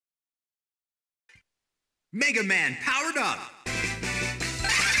MegaMan powered up!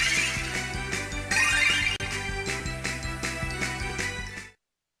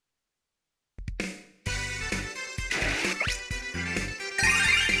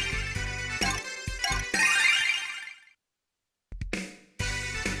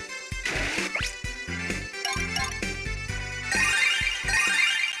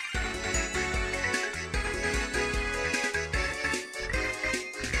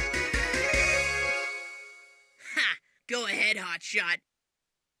 Go ahead, Hotshot.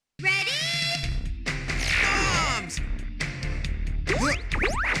 Ready? Bombs!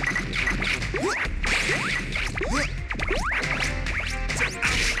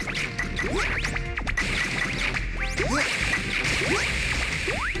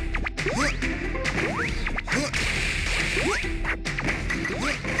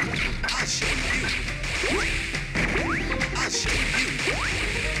 I'll show you. I'll show you.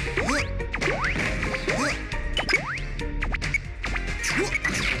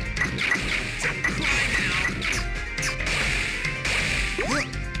 Don't cry now.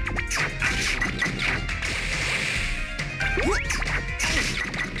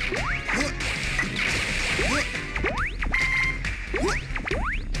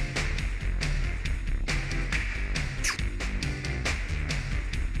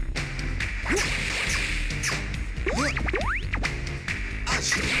 I'll show you. I'll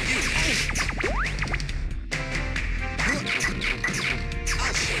show you. Don't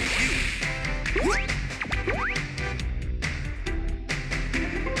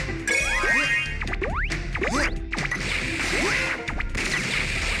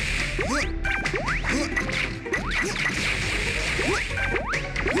now. I'll show you.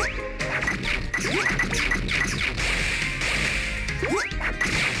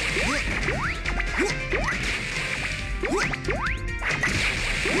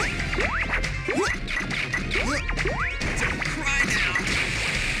 Don't cry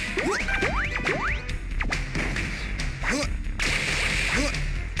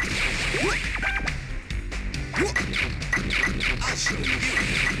I'll show you.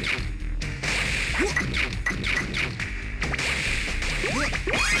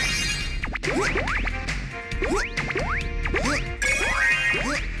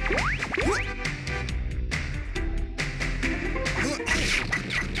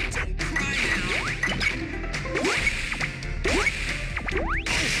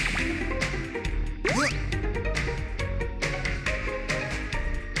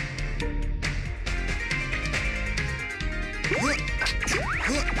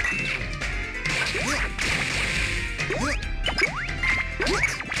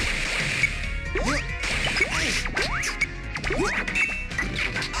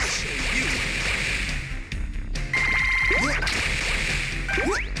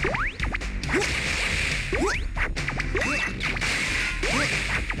 Don't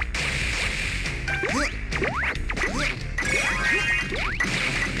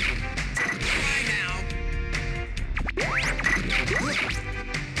cry now.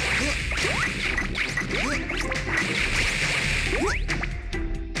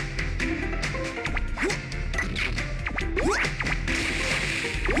 Don't cry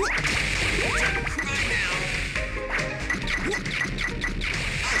now.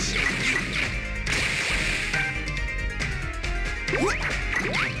 I'll show you.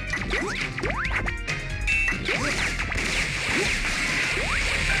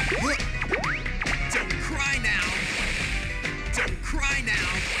 Don't cry now. Don't cry now.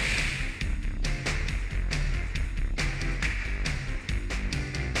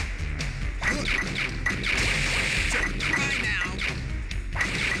 Don't cry now.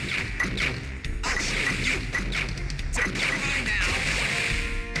 I'll show you. Don't cry now.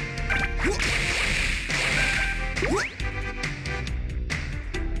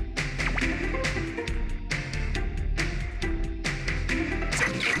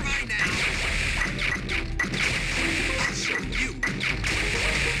 Don't cry now. I'll show you.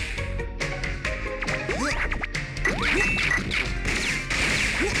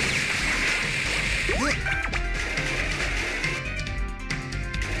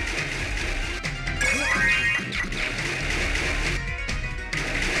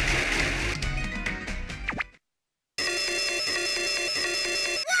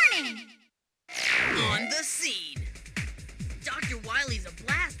 Warning! On the scene. Dr. Wily's a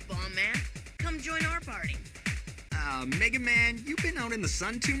blast, BombMan. Come join our party. MegaMan, you been out in the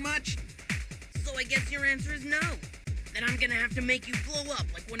sun too much? So I guess your answer is no. Then I'm gonna have to make you blow up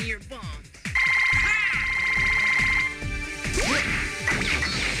like one of your bombs.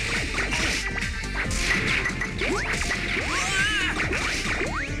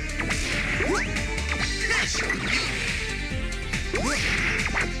 You